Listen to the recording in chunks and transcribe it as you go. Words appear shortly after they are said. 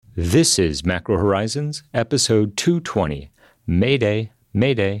This is Macro Horizons, episode 220, Mayday,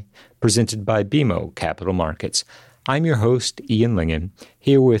 Mayday, presented by BMO Capital Markets. I'm your host, Ian Lyngen,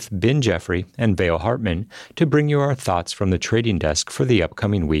 here with Jeffery and Vail Hartman to bring you our thoughts from the trading desk for the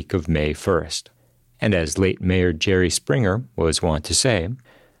upcoming week of May 1st. And as late Mayor Jerry Springer was wont to say,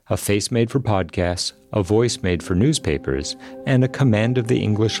 a face made for podcasts, a voice made for newspapers, and a command of the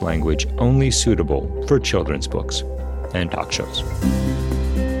English language only suitable for children's books and talk shows.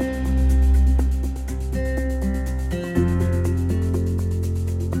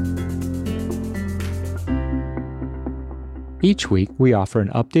 Each week, we offer an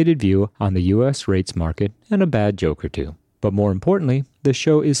updated view on the U.S. rates market and a bad joke or two. But more importantly, the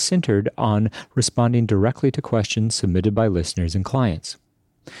show is centered on responding directly to questions submitted by listeners and clients.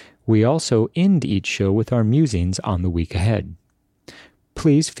 We also end each show with our musings on the week ahead.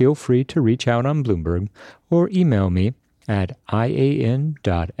 Please feel free to reach out on Bloomberg or email me at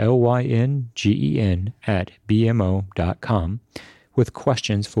ian.lyngen@bmo.com with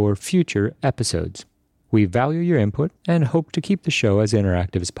questions for future episodes. We value your input and hope to keep the show as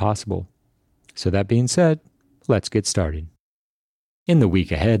interactive as possible. So that being said, let's get started. In the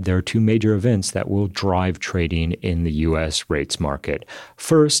week ahead, there are two major events that will drive trading in the U.S. rates market.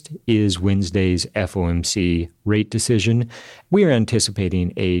 First is Wednesday's FOMC rate decision. We are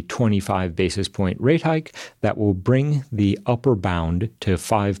anticipating a 25 basis point rate hike that will bring the upper bound to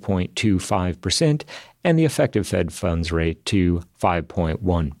 5.25% and the effective Fed funds rate to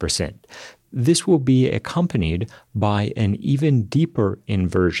 5.1%. This will be accompanied by an even deeper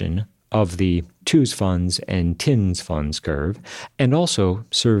inversion of the twos funds and tens funds curve, and also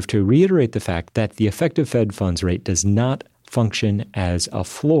serve to reiterate the fact that the effective Fed funds rate does not function as a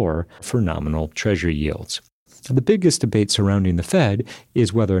floor for nominal Treasury yields. The biggest debate surrounding the Fed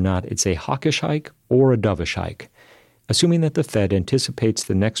is whether or not it's a hawkish hike or a dovish hike. Assuming that the Fed anticipates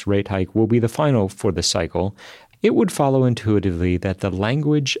the next rate hike will be the final for the cycle, it would follow intuitively that the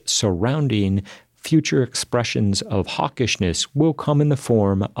language surrounding future expressions of hawkishness will come in the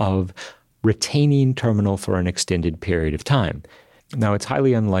form of retaining terminal for an extended period of time. Now, it's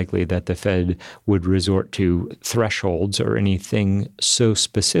highly unlikely that the Fed would resort to thresholds or anything so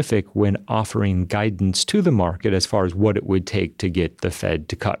specific when offering guidance to the market as far as what it would take to get the Fed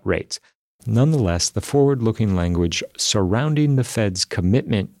to cut rates. Nonetheless, the forward-looking language surrounding the Fed's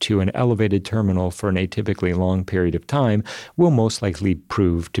commitment to an elevated terminal for an atypically long period of time will most likely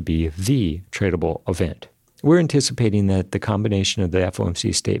prove to be the tradable event. We're anticipating that the combination of the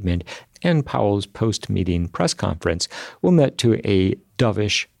FOMC statement and Powell's post-meeting press conference will net to a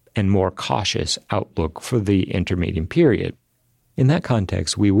dovish and more cautious outlook for the intermediate period. In that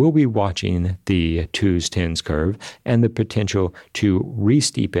context, we will be watching the twos-tens curve and the potential to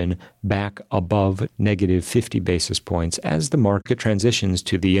re-steepen back above negative 50 basis points as the market transitions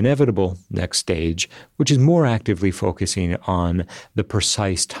to the inevitable next stage, which is more actively focusing on the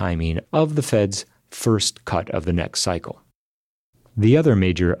precise timing of the Fed's first cut of the next cycle. The other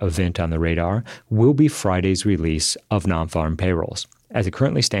major event on the radar will be Friday's release of non-farm payrolls. As it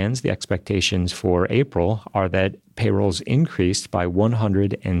currently stands, the expectations for April are that payrolls increased by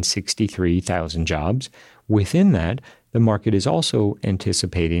 163,000 jobs. Within that, the market is also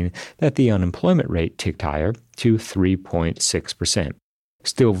anticipating that the unemployment rate ticked higher to 3.6%.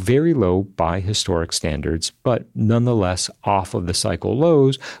 Still very low by historic standards, but nonetheless off of the cycle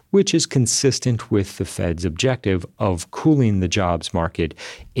lows, which is consistent with the Fed's objective of cooling the jobs market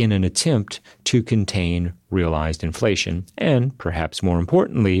in an attempt to contain realized inflation and, perhaps more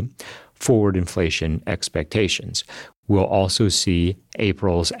importantly, forward inflation expectations. We'll also see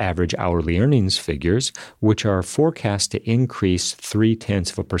April's average hourly earnings figures, which are forecast to increase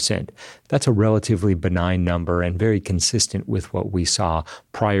 0.3%. That's a relatively benign number and very consistent with what we saw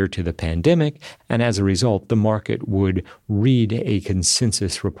prior to the pandemic. And as a result, the market would read a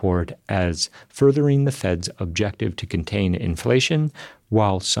consensus report as furthering the Fed's objective to contain inflation,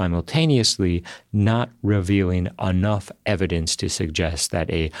 while simultaneously not revealing enough evidence to suggest that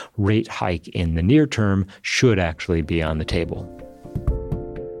a rate hike in the near term should actually be on the table.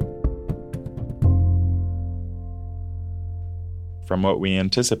 From what we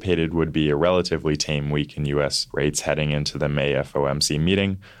anticipated would be a relatively tame week in U.S. rates heading into the May FOMC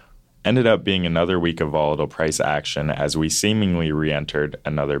meeting, ended up being another week of volatile price action as we seemingly re-entered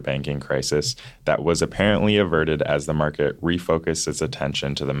another banking crisis that was apparently averted as the market refocused its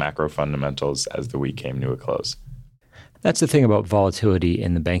attention to the macro fundamentals as the week came to a close. That's the thing about volatility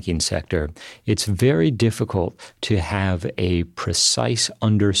in the banking sector. It's very difficult to have a precise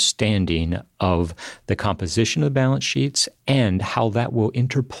understanding of the composition of the balance sheets and how that will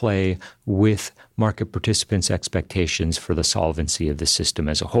interplay with market participants' expectations for the solvency of the system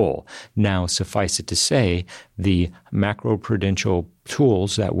as a whole. Now, suffice it to say, the macroprudential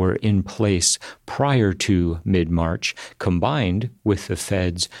tools that were in place prior to mid-March, combined with the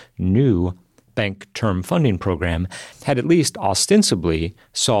Fed's new Bank Term Funding Program, had at least ostensibly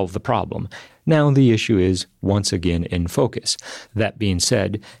solved the problem. Now the issue is once again in focus. That being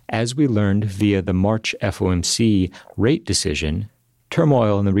said, as we learned via the March FOMC rate decision,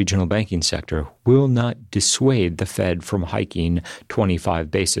 turmoil in the regional banking sector will not dissuade the Fed from hiking 25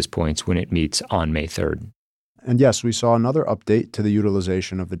 basis points when it meets on May 3rd. And yes, we saw another update to the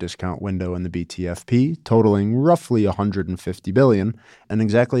utilization of the discount window in the BTFP, totaling roughly $150 billion. And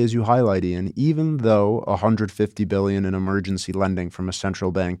exactly as you highlight, Ian, even though $150 billion in emergency lending from a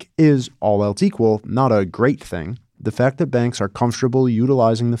central bank is, all else equal, not a great thing, the fact that banks are comfortable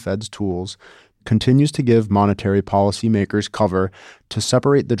utilizing the Fed's tools continues to give monetary policymakers cover to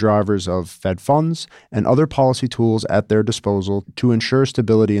separate the drivers of Fed funds and other policy tools at their disposal to ensure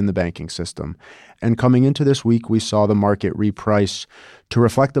stability in the banking system. And coming into this week, we saw the market reprice to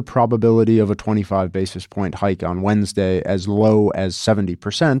reflect the probability of a 25 basis point hike on Wednesday as low as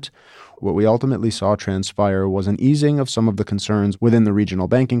 70%. What we ultimately saw transpire was an easing of some of the concerns within the regional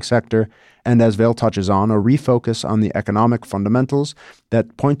banking sector, and as Vail touches on, a refocus on the economic fundamentals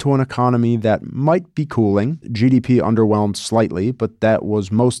that point to an economy that might be cooling. GDP underwhelmed slightly, but that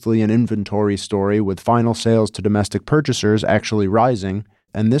was mostly an inventory story, with final sales to domestic purchasers actually rising,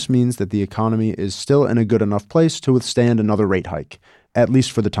 and this means that the economy is still in a good enough place to withstand another rate hike, at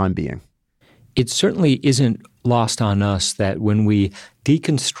least for the time being. It certainly isn't lost on us that when we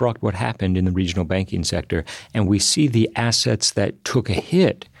deconstruct what happened in the regional banking sector and we see the assets that took a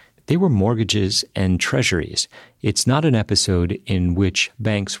hit, they were mortgages and treasuries. It's not an episode in which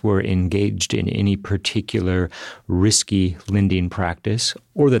banks were engaged in any particular risky lending practice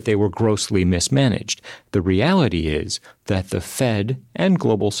or that they were grossly mismanaged. The reality is that the Fed and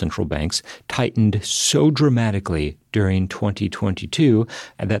global central banks tightened so dramatically during 2022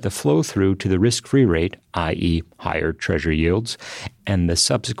 that the flow through to the risk-free rate, i.e. higher treasury yields, and the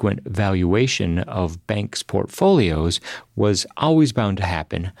subsequent valuation of banks' portfolios was always bound to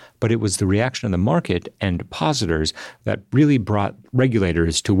happen, but it was the reaction of the market and depositors that really brought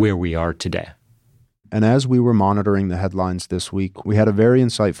regulators to where we are today. And as we were monitoring the headlines this week, we had a very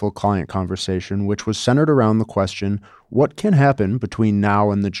insightful client conversation, which was centered around the question, what can happen between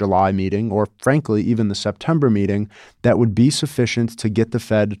now and the July meeting, or frankly, even the September meeting, that would be sufficient to get the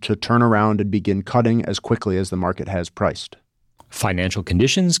Fed to turn around and begin cutting as quickly as the market has priced? Financial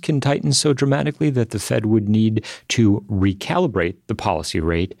conditions can tighten so dramatically that the Fed would need to recalibrate the policy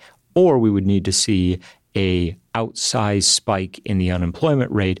rate, or we would need to see a outsized spike in the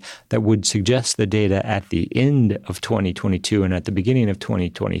unemployment rate that would suggest the data at the end of 2022 and at the beginning of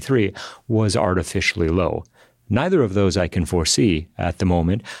 2023 was artificially low. Neither of those I can foresee at the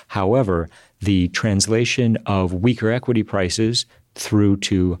moment. However, the translation of weaker equity prices through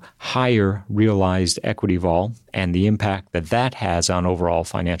to higher realized equity vol and the impact that that has on overall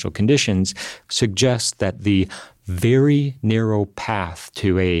financial conditions suggests that the very narrow path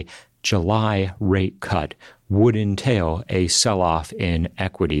to a July rate cut would entail a sell-off in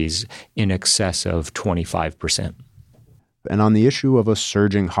equities in excess of 25%. And on the issue of a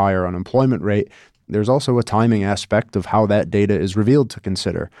surging higher unemployment rate, there's also a timing aspect of how that data is revealed to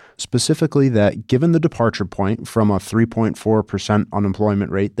consider, specifically that given the departure point from a 3.4%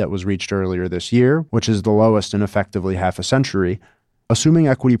 unemployment rate that was reached earlier this year, which is the lowest in effectively half a century, assuming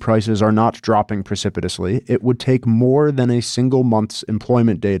equity prices are not dropping precipitously, it would take more than a single month's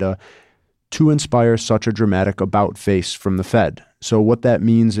employment data to inspire such a dramatic about-face from the Fed. So what that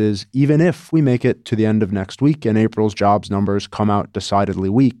means is, even if we make it to the end of next week and April's jobs numbers come out decidedly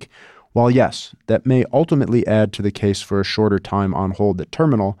weak, while yes, that may ultimately add to the case for a shorter time on hold at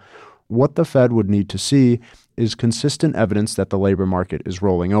terminal, what the Fed would need to see is consistent evidence that the labor market is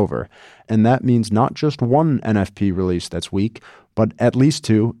rolling over. And that means not just one NFP release that's weak, but at least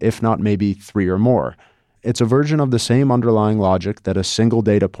two, if not maybe three or more. It's a version of the same underlying logic that a single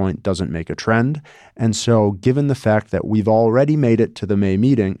data point doesn't make a trend. And so given the fact that we've already made it to the May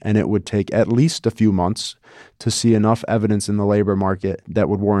meeting and it would take at least a few months to see enough evidence in the labor market that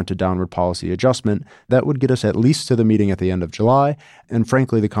would warrant a downward policy adjustment, that would get us at least to the meeting at the end of July. And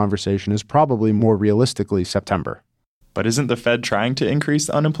frankly, the conversation is probably more realistically September. But isn't the Fed trying to increase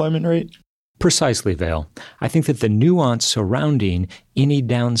the unemployment rate? Precisely, Vail. I think that the nuance surrounding any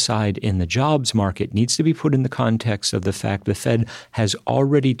downside in the jobs market needs to be put in the context of the fact the Fed has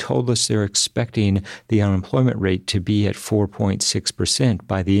already told us they're expecting the unemployment rate to be at 4.6%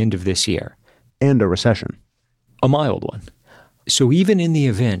 by the end of this year. And a recession. A mild one. So even in the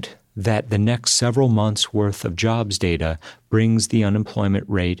event that the next several months' worth of jobs data brings the unemployment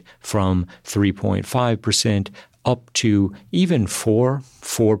rate from 3.5% up to even 4.2,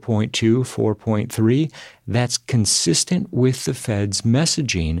 4.3, that's consistent with the Fed's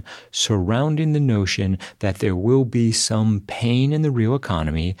messaging surrounding the notion that there will be some pain in the real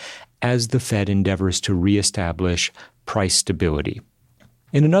economy as the Fed endeavors to reestablish price stability.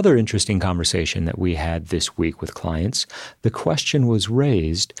 In another interesting conversation that we had this week with clients, the question was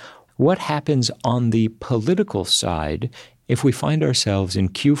raised, what happens on the political side if we find ourselves in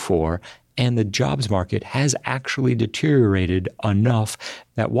Q4 and the jobs market has actually deteriorated enough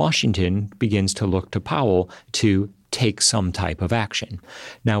that Washington begins to look to Powell to take some type of action?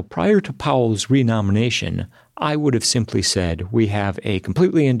 Now, prior to Powell's renomination, I would have simply said we have a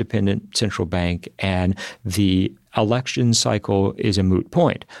completely independent central bank and the election cycle is a moot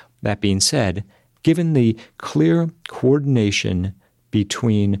point. That being said, given the clear coordination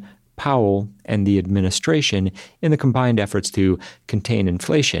between Powell and the administration in the combined efforts to contain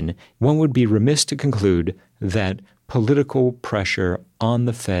inflation, one would be remiss to conclude that political pressure on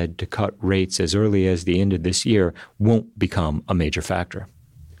the Fed to cut rates as early as the end of this year won't become a major factor.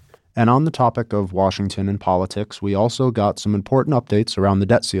 And on the topic of Washington and politics, we also got some important updates around the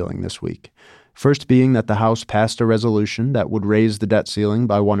debt ceiling this week. First being that the House passed a resolution that would raise the debt ceiling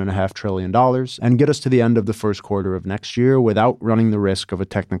by $1.5 trillion and get us to the end of the first quarter of next year without running the risk of a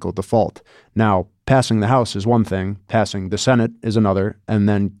technical default. Now, passing the House is one thing, passing the Senate is another, and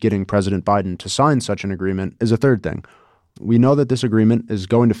then getting President Biden to sign such an agreement is a third thing. We know that this agreement is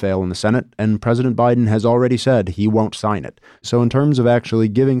going to fail in the Senate, and President Biden has already said he won't sign it. So in terms of actually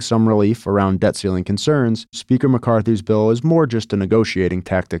giving some relief around debt ceiling concerns, Speaker McCarthy's bill is more just a negotiating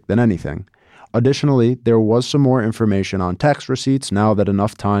tactic than anything. Additionally, there was some more information on tax receipts now that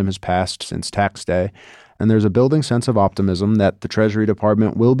enough time has passed since tax day, and there's a building sense of optimism that the Treasury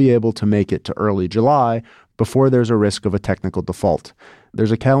Department will be able to make it to early July before there's a risk of a technical default.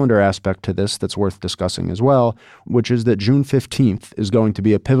 There's a calendar aspect to this that's worth discussing as well, which is that June 15th is going to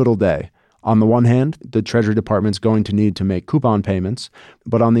be a pivotal day. On the one hand, the Treasury Department's going to need to make coupon payments,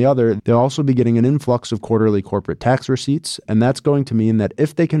 but on the other, they'll also be getting an influx of quarterly corporate tax receipts, and that's going to mean that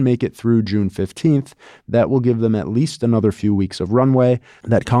if they can make it through June 15th, that will give them at least another few weeks of runway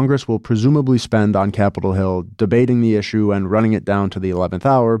that Congress will presumably spend on Capitol Hill debating the issue and running it down to the 11th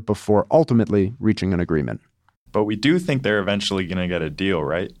hour before ultimately reaching an agreement. But we do think they're eventually going to get a deal,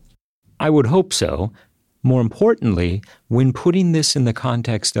 right? I would hope so. More importantly, when putting this in the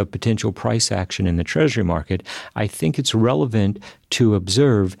context of potential price action in the Treasury market, I think it's relevant to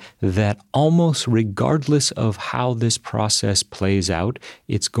observe that almost regardless of how this process plays out,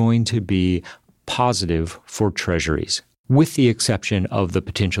 it's going to be positive for Treasuries, with the exception of the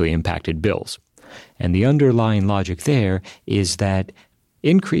potentially impacted bills. And the underlying logic there is that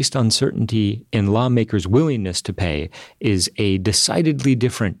increased uncertainty in lawmakers' willingness to pay is a decidedly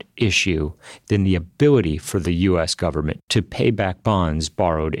different issue than the ability for the U.S. government to pay back bonds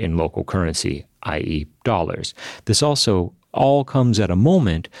borrowed in local currency, i.e. dollars. This also all comes at a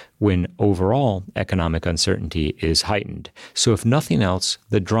moment when overall economic uncertainty is heightened. So if nothing else,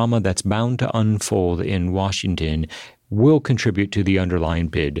 the drama that's bound to unfold in Washington will contribute to the underlying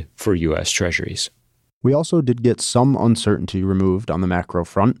bid for U.S. Treasuries. We also did get some uncertainty removed on the macro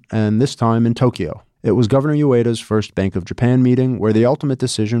front, and this time in Tokyo. It was Governor Ueda's first Bank of Japan meeting where the ultimate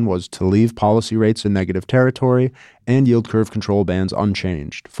decision was to leave policy rates in negative territory and yield curve control bands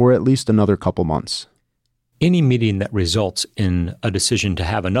unchanged for at least another couple months. Any meeting that results in a decision to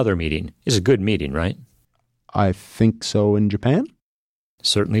have another meeting is a good meeting, right? I think so in Japan.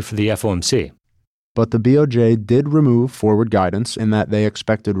 Certainly for the FOMC. But the BOJ did remove forward guidance in that they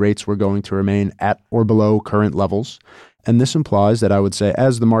expected rates were going to remain at or below current levels. And this implies that I would say,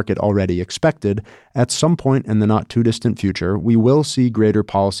 as the market already expected, at some point in the not-too-distant future, we will see greater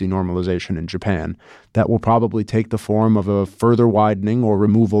policy normalization in Japan. That will probably take the form of a further widening or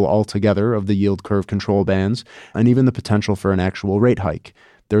removal altogether of the yield curve control bands, and even the potential for an actual rate hike.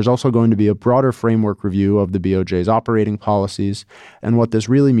 There's also going to be a broader framework review of the BOJ's operating policies, and what this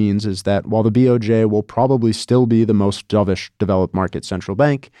really means is that while the BOJ will probably still be the most dovish developed market central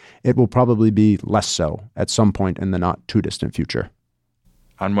bank, it will probably be less so at some point in the not-too-distant future.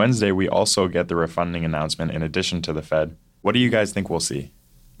 On Wednesday, we also get the refunding announcement in addition to the Fed. What do you guys think we'll see?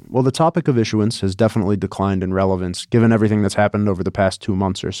 Well, the topic of issuance has definitely declined in relevance given everything that's happened over the past 2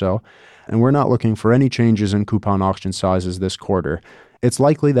 months or so, and we're not looking for any changes in coupon auction sizes this quarter. It's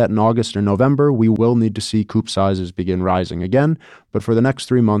likely that in August or November, we will need to see coup sizes begin rising again, but for the next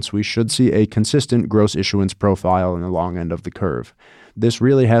 3 months, we should see a consistent gross issuance profile in the long end of the curve. This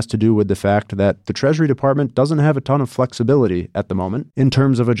really has to do with the fact that the Treasury Department doesn't have a ton of flexibility at the moment in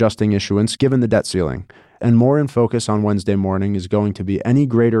terms of adjusting issuance given the debt ceiling. And more in focus on Wednesday morning is going to be any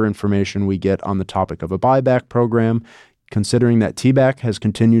greater information we get on the topic of a buyback program, considering that TBAC has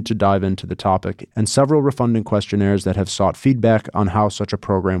continued to dive into the topic, and several refunding questionnaires that have sought feedback on how such a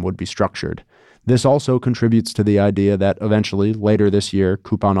program would be structured. This also contributes to the idea that eventually, later this year,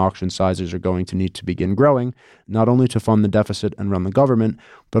 coupon auction sizes are going to need to begin growing, not only to fund the deficit and run the government,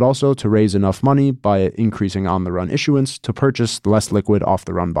 but also to raise enough money by increasing on-the-run issuance to purchase less liquid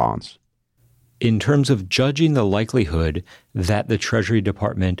off-the-run bonds. In terms of judging the likelihood that the Treasury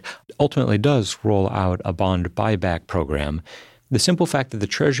Department ultimately does roll out a bond buyback program, the simple fact that the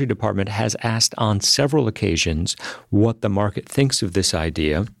Treasury Department has asked on several occasions what the market thinks of this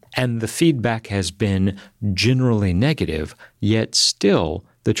idea, and the feedback has been generally negative, yet still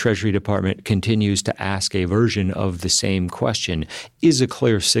the Treasury Department continues to ask a version of the same question, is a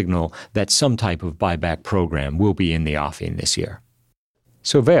clear signal that some type of buyback program will be in the offing this year.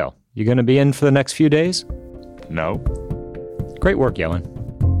 So Vail, you going to be in for the next few days? No. Great work, Yellen.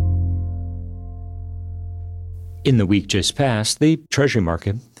 In the week just past, the Treasury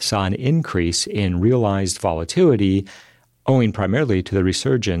market saw an increase in realized volatility owing primarily to the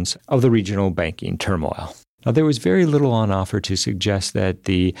resurgence of the regional banking turmoil. Now, there was very little on offer to suggest that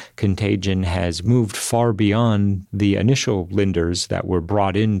the contagion has moved far beyond the initial lenders that were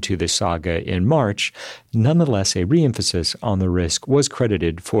brought into the saga in March. Nonetheless, a reemphasis on the risk was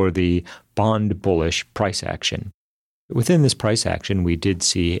credited for the bond bullish price action. Within this price action, we did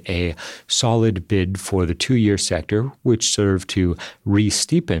see a solid bid for the 2-year sector, which served to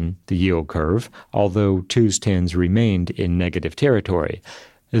re-steepen the yield curve, although 2s, 10s remained in negative territory.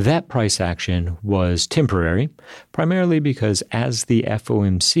 That price action was temporary, primarily because as the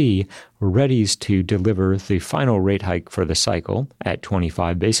FOMC readies to deliver the final rate hike for the cycle at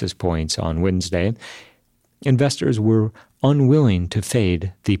 25 basis points on Wednesday, investors were unwilling to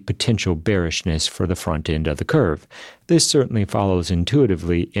fade the potential bearishness for the front end of the curve. This certainly follows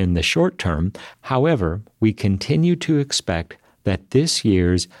intuitively in the short term. However, we continue to expect that this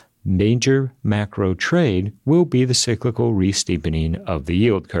year's major macro trade will be the cyclical re-steepening of the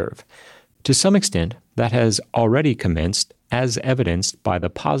yield curve. To some extent, that has already commenced, as evidenced by the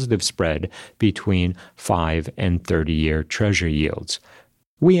positive spread between 5 and 30-year Treasury yields.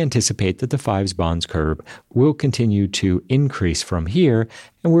 We anticipate that the 5s bonds curve will continue to increase from here,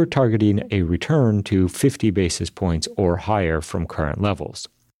 and we're targeting a return to 50 basis points or higher from current levels.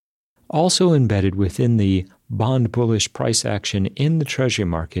 Also embedded within the bond bullish price action in the Treasury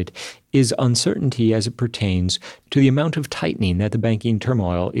market is uncertainty as it pertains to the amount of tightening that the banking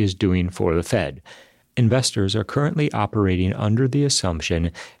turmoil is doing for the Fed. Investors are currently operating under the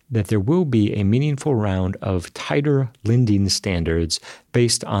assumption that there will be a meaningful round of tighter lending standards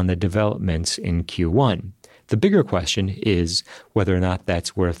based on the developments in Q1. The bigger question is whether or not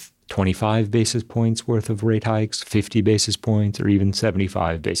that's worth 25 basis points worth of rate hikes, 50 basis points, or even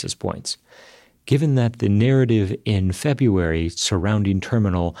 75 basis points. Given that the narrative in February surrounding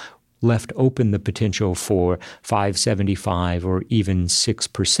terminal left open the potential for 5.75 or even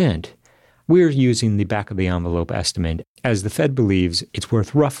 6%, we're using the back-of-the-envelope estimate as the Fed believes it's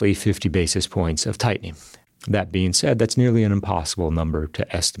worth roughly 50 basis points of tightening. That being said, that's nearly an impossible number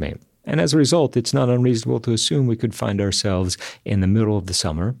to estimate. And as a result, it's not unreasonable to assume we could find ourselves in the middle of the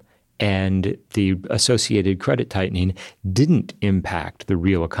summer and the associated credit tightening didn't impact the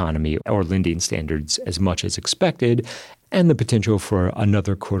real economy or lending standards as much as expected, and the potential for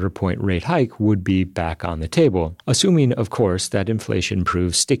another quarter-point rate hike would be back on the table, assuming, of course, that inflation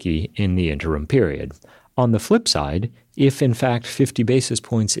proves sticky in the interim period. On the flip side, if in fact 50 basis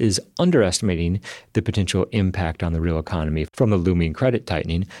points is underestimating the potential impact on the real economy from the looming credit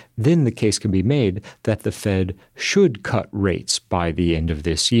tightening, then the case can be made that the Fed should cut rates by the end of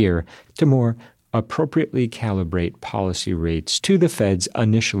this year to more appropriately calibrate policy rates to the Fed's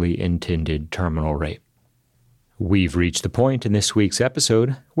initially intended terminal rate. We've reached the point in this week's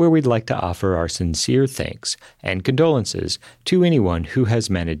episode where we'd like to offer our sincere thanks and condolences to anyone who has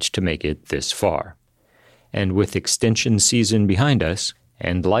managed to make it this far. And with extension season behind us,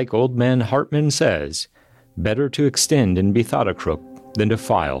 and like old man Hartman says, better to extend and be thought a crook than to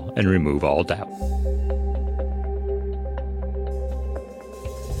file and remove all doubt.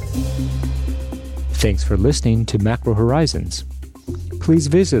 Thanks for listening to Macro Horizons. please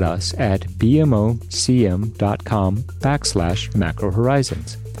visit us at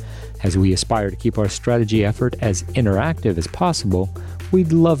bmocm.com/macrohorizons. As we aspire to keep our strategy effort as interactive as possible,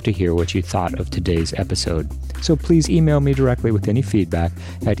 we'd love to hear what you thought of today's episode. So please email me directly with any feedback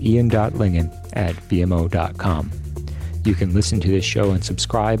at ian.lyngen@bmo.com. You can listen to this show and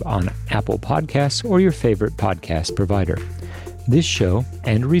subscribe on Apple Podcasts or your favorite podcast provider. This show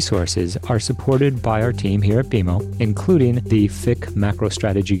and resources are supported by our team here at BMO, including the FIC Macro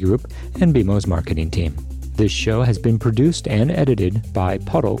Strategy Group and BMO's marketing team. This show has been produced and edited by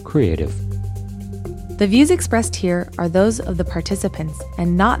Puddle Creative. The views expressed here are those of the participants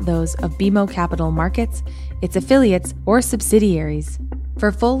and not those of BMO Capital Markets, its affiliates, or subsidiaries.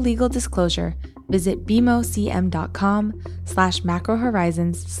 For full legal disclosure, visit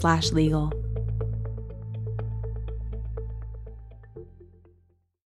bmocm.com/macrohorizons/legal.